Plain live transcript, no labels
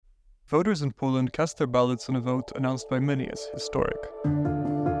voters in Poland cast their ballots in a vote announced by many as historic.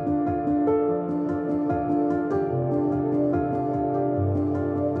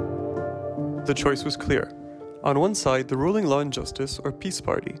 The choice was clear. On one side, the ruling Law and Justice, or PiS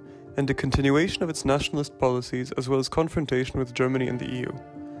party, and the continuation of its nationalist policies as well as confrontation with Germany and the EU.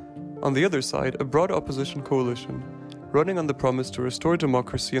 On the other side, a broad opposition coalition, running on the promise to restore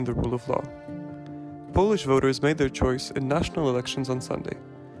democracy and the rule of law. Polish voters made their choice in national elections on Sunday,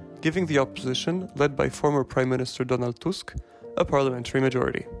 giving the opposition, led by former Prime Minister Donald Tusk, a parliamentary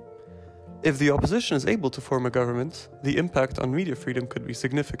majority. If the opposition is able to form a government, the impact on media freedom could be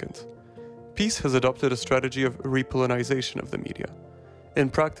significant. PiS has adopted a strategy of repolonization of the media. In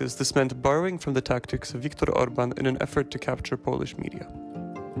practice, this meant borrowing from the tactics of Viktor Orban in an effort to capture Polish media.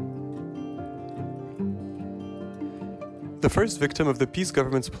 The first victim of the PiS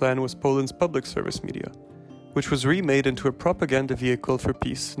government's plan was Poland's public service media, which was remade into a propaganda vehicle for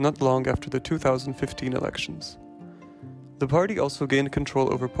PiS not long after the 2015 elections. The party also gained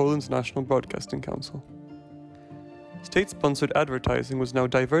control over Poland's National Broadcasting Council. State-sponsored advertising was now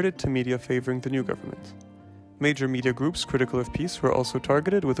diverted to media favoring the new government. Major media groups critical of PiS were also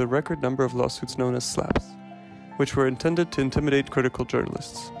targeted with a record number of lawsuits known as slaps, which were intended to intimidate critical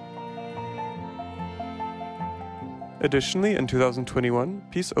journalists. Additionally, in 2021,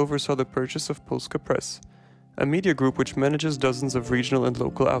 PiS oversaw the purchase of Polska Press, a media group which manages dozens of regional and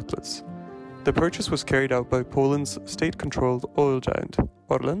local outlets. The purchase was carried out by Poland's state-controlled oil giant,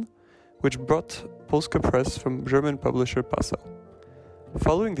 Orlen, which bought Polska Press from German publisher Passau.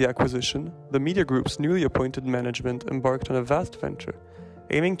 Following the acquisition, the media group's newly appointed management embarked on a vast venture,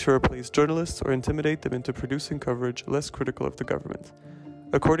 aiming to replace journalists or intimidate them into producing coverage less critical of the government,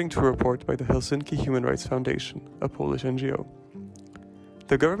 according to a report by the Helsinki Human Rights Foundation, a Polish NGO.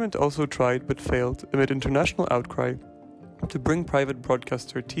 The government also tried but failed, amid international outcry, to bring private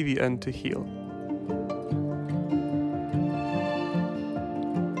broadcaster TVN to heel.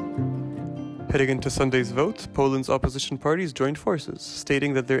 Heading into Sunday's vote, Poland's opposition parties joined forces,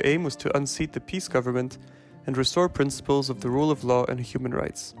 stating that their aim was to unseat the PiS government and restore principles of the rule of law and human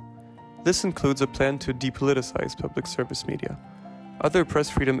rights. This includes a plan to depoliticize public service media. Other press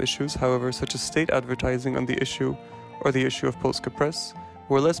freedom issues, however, such as state advertising on the issue or the issue of Polska Press,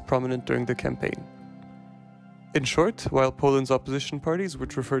 were less prominent during the campaign. In short, while Poland's opposition parties,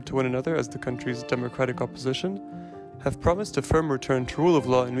 which referred to one another as the country's democratic opposition, have promised a firm return to rule of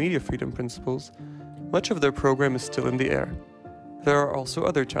law and media freedom principles, much of their program is still in the air. There are also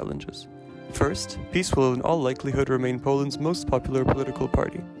other challenges. First, PiS will in all likelihood remain Poland's most popular political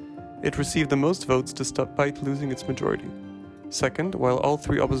party. It received the most votes despite losing its majority. Second, while all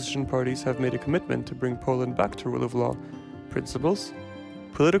three opposition parties have made a commitment to bring Poland back to rule of law principles,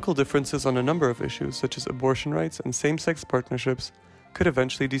 political differences on a number of issues such as abortion rights and same-sex partnerships could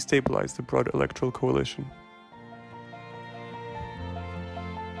eventually destabilize the broad electoral coalition.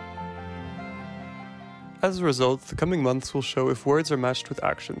 As a result, the coming months will show if words are matched with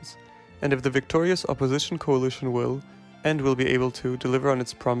actions, and if the victorious opposition coalition will be able to deliver on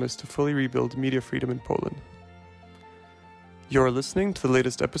its promise to fully rebuild media freedom in Poland. You're listening to the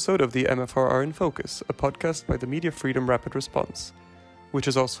latest episode of the MFRR in Focus, a podcast by the Media Freedom Rapid Response, which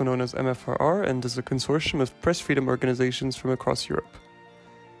is also known as MFRR and is a consortium of press freedom organizations from across Europe.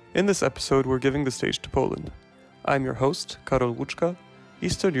 In this episode, we're giving the stage to Poland. I'm your host, Karol Łuczka,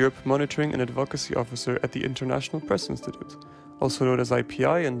 Eastern Europe Monitoring and Advocacy Officer at the International Press Institute, also known as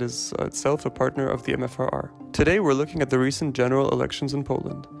IPI, and is itself a partner of the MFRR. Today we're looking at the recent general elections in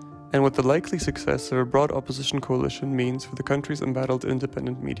Poland, and what the likely success of a broad opposition coalition means for the country's embattled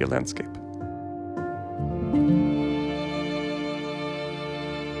independent media landscape.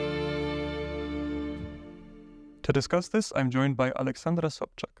 To discuss this, I'm joined by Aleksandra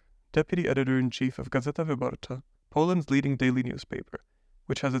Sobczak, Deputy Editor-in-Chief of Gazeta Wyborcza, Poland's leading daily newspaper,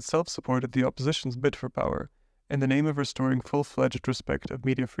 which has itself supported the opposition's bid for power in the name of restoring full-fledged respect of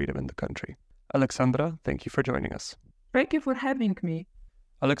media freedom in the country. Aleksandra, thank you for joining us. Thank you for having me.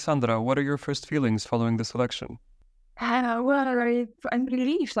 Aleksandra, what are your first feelings following this election? I'm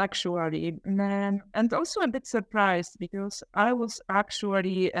relieved, actually, and also a bit surprised because I was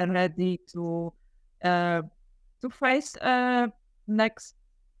actually ready to face next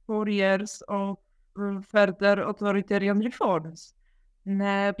 4 years of further authoritarian reforms.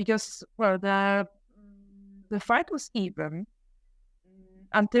 Because, the fight was even.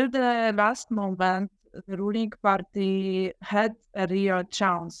 Until the last moment, the ruling party had a real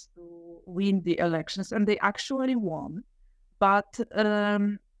chance to win the elections, and they actually won. But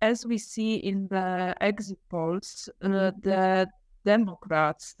as we see in the exit polls, the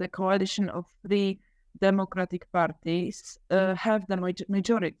Democrats, the coalition of three democratic parties, have the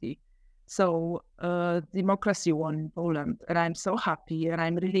majority. So democracy won in Poland, and I'm so happy and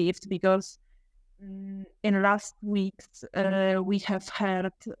I'm relieved because in last weeks we have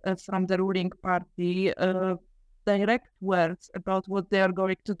heard from the ruling party direct words about what they are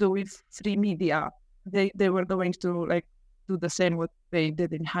going to do with free media. They were going to do the same what they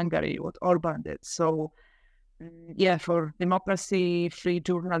did in Hungary, what Orban did. So yeah, for democracy, free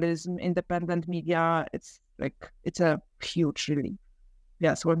journalism, independent media, it's a huge relief.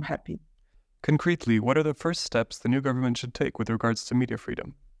 Yeah, so I'm happy. Concretely, what are the first steps the new government should take with regards to media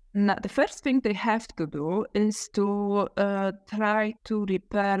freedom? Now, the first thing they have to do is to try to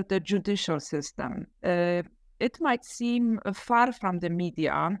repair the judicial system. It might seem far from the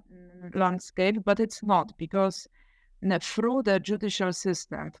media landscape, but it's not, because through the judicial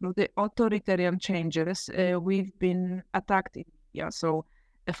system, through the authoritarian changes, we've been attacked in media. So,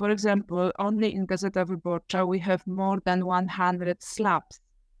 for example, only in Gazeta Wyborcza, we have more than 100 slaps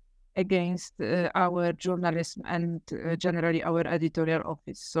against our journalism and generally our editorial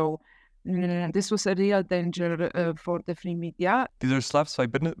office. So this was a real danger for the free media. These are slaps by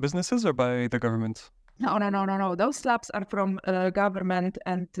businesses or by the government? No. Those slaps are from government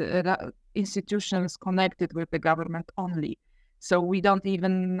and institutions connected with the government only. So we don't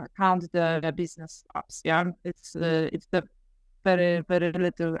even count the business slaps. Yeah, it's the very, very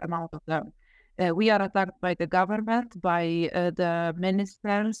little amount of them. We are attacked by the government, by the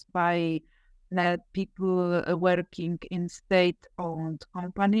ministers, by people working in state-owned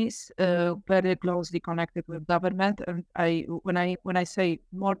companies, very closely connected with government. And when I say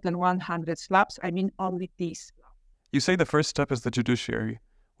more than 100 slaps, I mean only these. You say the first step is the judiciary.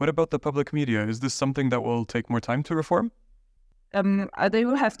 What about the public media? Is this something that will take more time to reform? They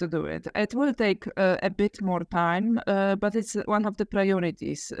will have to do it. It will take a bit more time, but it's one of the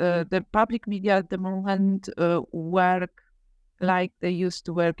priorities. The public media at the moment work like they used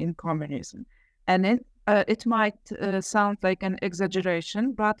to work in communism. And it might sound like an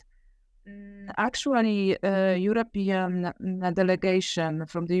exaggeration, but actually European delegation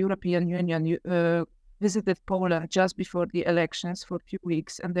from the European Union visited Poland just before the elections for a few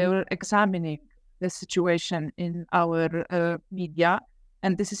weeks, and they were examining the situation in our media,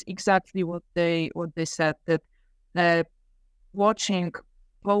 and this is exactly what they said, that watching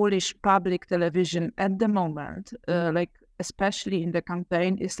Polish public television at the moment, especially in the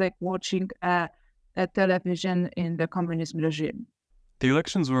campaign, is like watching a television in the communist regime. The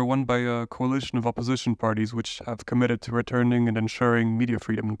elections were won by a coalition of opposition parties which have committed to returning and ensuring media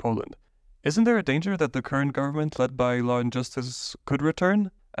freedom in Poland. Isn't there a danger that the current government, led by Law and Justice, could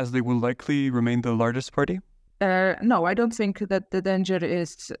return, as they will likely remain the largest party? No, I don't think that the danger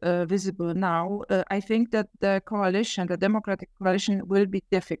is visible now. I think that the coalition, the democratic coalition, will be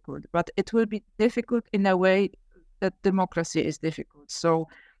difficult, but it will be difficult in a way that democracy is difficult. So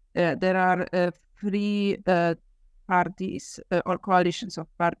there are three parties or coalitions of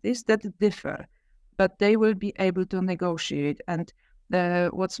parties that differ, but they will be able to negotiate. And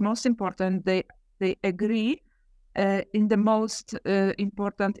what's most important, they agree in the most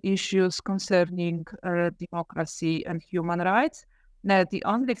important issues concerning democracy and human rights. Now, the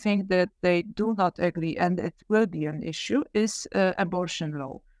only thing that they do not agree, and it will be an issue, is abortion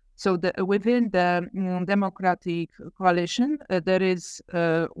law. So within the democratic coalition, there is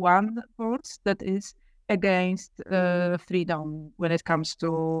one force that is against freedom when it comes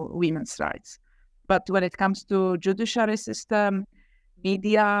to women's rights. But when it comes to judiciary system,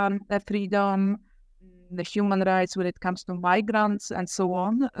 media freedom, the human rights, when it comes to migrants and so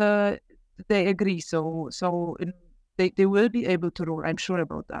on, they agree. So they will be able to rule. I'm sure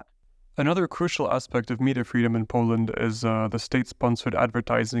about that. Another crucial aspect of media freedom in Poland is the state-sponsored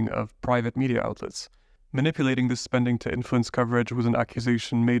advertising of private media outlets. Manipulating this spending to influence coverage was an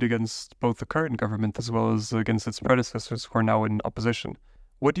accusation made against both the current government as well as against its predecessors who are now in opposition.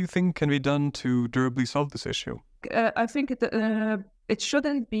 What do you think can be done to durably solve this issue? I think it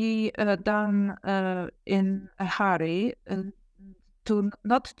shouldn't be done in a hurry,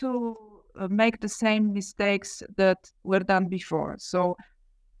 not to make the same mistakes that were done before. So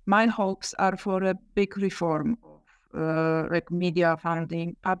my hopes are for a big reform of media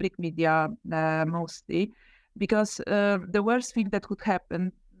funding, public media mostly, because the worst thing that could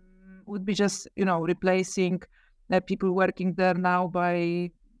happen would be just replacing people working there now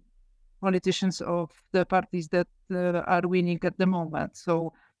by politicians of the parties that are winning at the moment.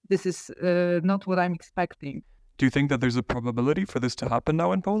 So this is not what I'm expecting. Do you think that there's a probability for this to happen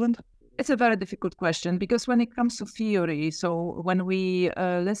now in Poland? It's a very difficult question, because when it comes to theory, so when we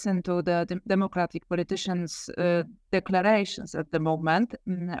listen to the democratic politicians' declarations at the moment,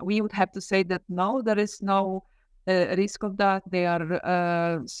 we would have to say that no, there is no risk of that. They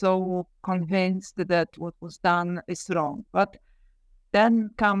are so convinced that what was done is wrong. But then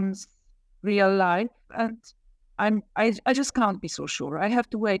comes real life, and I just can't be so sure. I have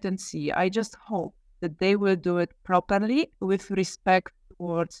to wait and see. I just hope that they will do it properly with respect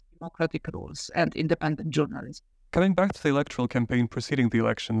towards democratic rules and independent journalism. Coming back to the electoral campaign preceding the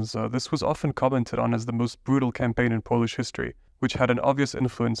elections, this was often commented on as the most brutal campaign in Polish history, which had an obvious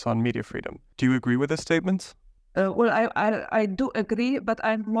influence on media freedom. Do you agree with this statement? Well, I do agree, but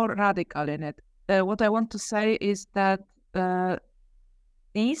I'm more radical in it. What I want to say is that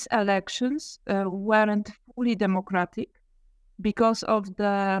these elections weren't fully democratic because of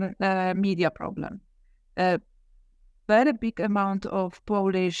the media problem. Very big amount of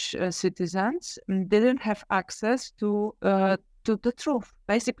Polish citizens didn't have access to the truth,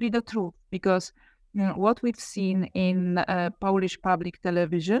 basically the truth, because what we've seen in Polish public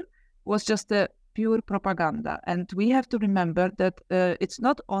television was just a pure propaganda. And we have to remember that it's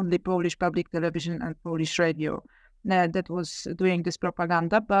not only Polish public television and Polish radio that was doing this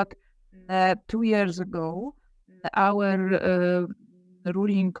propaganda, but 2 years ago, our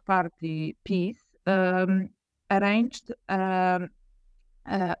ruling party, PiS, arranged our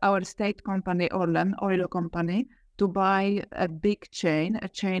state company, Orlen, oil company, to buy a big chain, a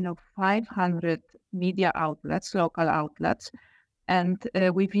chain of 500 media outlets, local outlets. And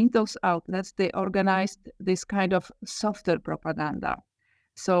within those outlets, they organized this kind of softer propaganda.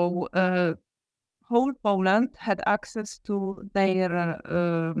 So whole Poland had access to their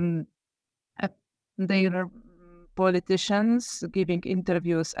politicians giving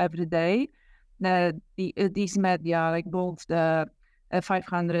interviews every day. These media, like both the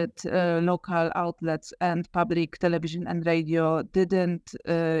 500 local outlets and public television and radio, didn't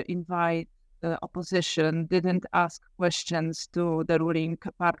invite opposition, didn't ask questions to the ruling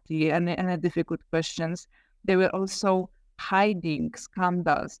party, any difficult questions. They were also hiding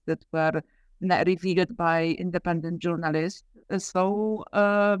scandals that were revealed by independent journalists. So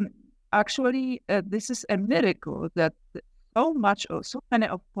actually, this is a miracle that so many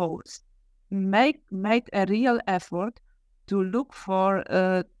of Poles made a real effort to look for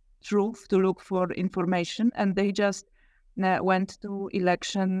truth, to look for information, and they just went to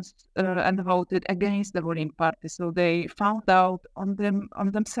elections and voted against the ruling party. So they found out on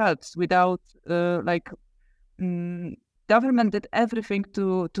themselves without government did everything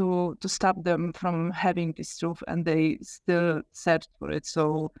to stop them from having this truth, and they still searched for it.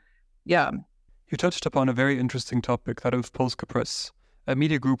 So, yeah. You touched upon a very interesting topic, that of Polska Press, a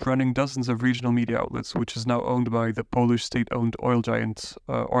media group running dozens of regional media outlets, which is now owned by the Polish state-owned oil giant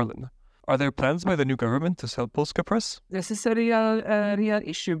Orlen. Are there plans by the new government to sell Polska Press? This is a real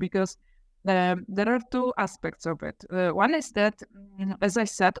issue because there are two aspects of it. One is that, as I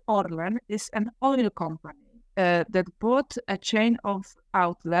said, Orlen is an oil company that bought a chain of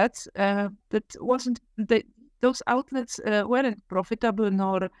outlets that wasn't. Those outlets weren't profitable,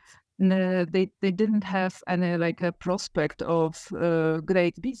 nor they didn't have any a prospect of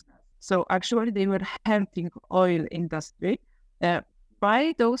great business. So actually, they were helping oil industry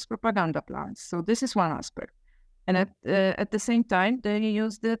by those propaganda plans. So this is one aspect. And at the same time, they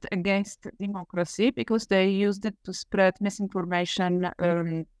used it against democracy because they used it to spread misinformation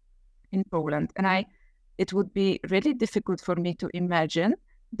in Poland. And it would be really difficult for me to imagine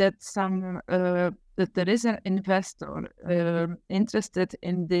that that there is an investor interested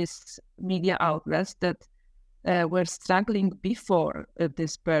in these media outlets that were struggling before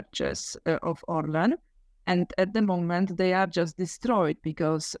this purchase of Orlen. And at the moment, they are just destroyed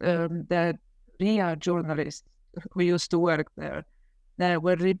because the real journalists who used to work there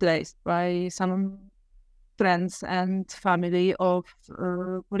were replaced by some friends and family of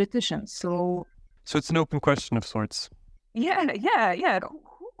politicians. So it's an open question of sorts. Yeah.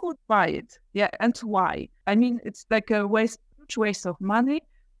 Who could buy it? Yeah, and why? I mean, it's like a huge waste of money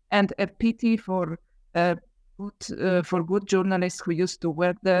and a pity for good journalists who used to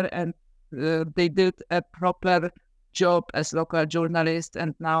work there, and they did a proper job as local journalists,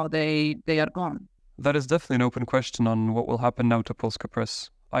 and now they are gone. That is definitely an open question on what will happen now to Polska Press.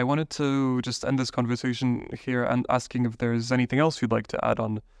 I wanted to just end this conversation here and asking if there's anything else you'd like to add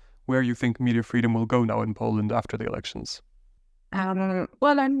on where you think media freedom will go now in Poland after the elections.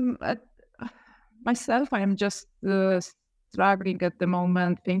 Well, I'm just struggling at the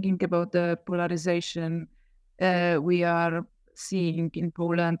moment, thinking about the polarization we are seeing in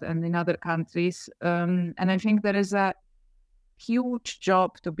Poland and in other countries. And I think there is a huge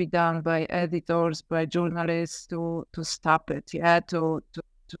job to be done by editors, by journalists to stop it, to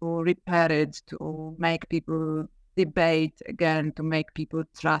repair it, to make people debate again, to make people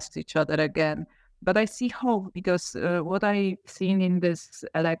trust each other again. But I see hope because what I've seen in these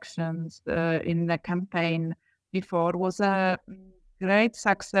elections, in the campaign before, was a great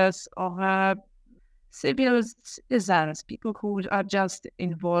success of civil citizens, people who are just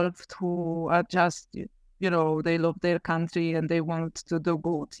involved, who are just, they love their country and they want to do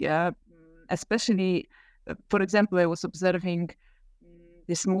good. Yeah. Especially, for example, I was observing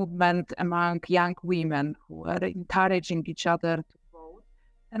this movement among young women who are encouraging each other to vote.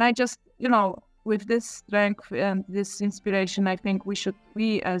 And I just, with this strength and this inspiration, I think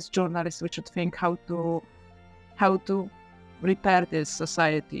we as journalists, we should think how to repair this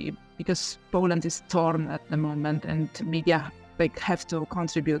society, because Poland is torn at the moment and media have to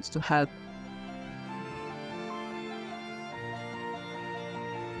contribute to help.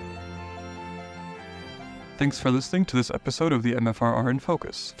 Thanks for listening to this episode of the MFRR in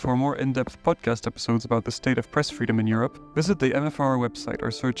Focus. For more in-depth podcast episodes about the state of press freedom in Europe, visit the MFRR website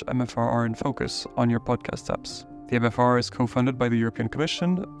or search MFRR in Focus on your podcast apps. The MFRR is co-funded by the European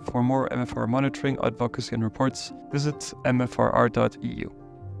Commission. For more MFRR monitoring, advocacy and reports, visit mfrr.eu.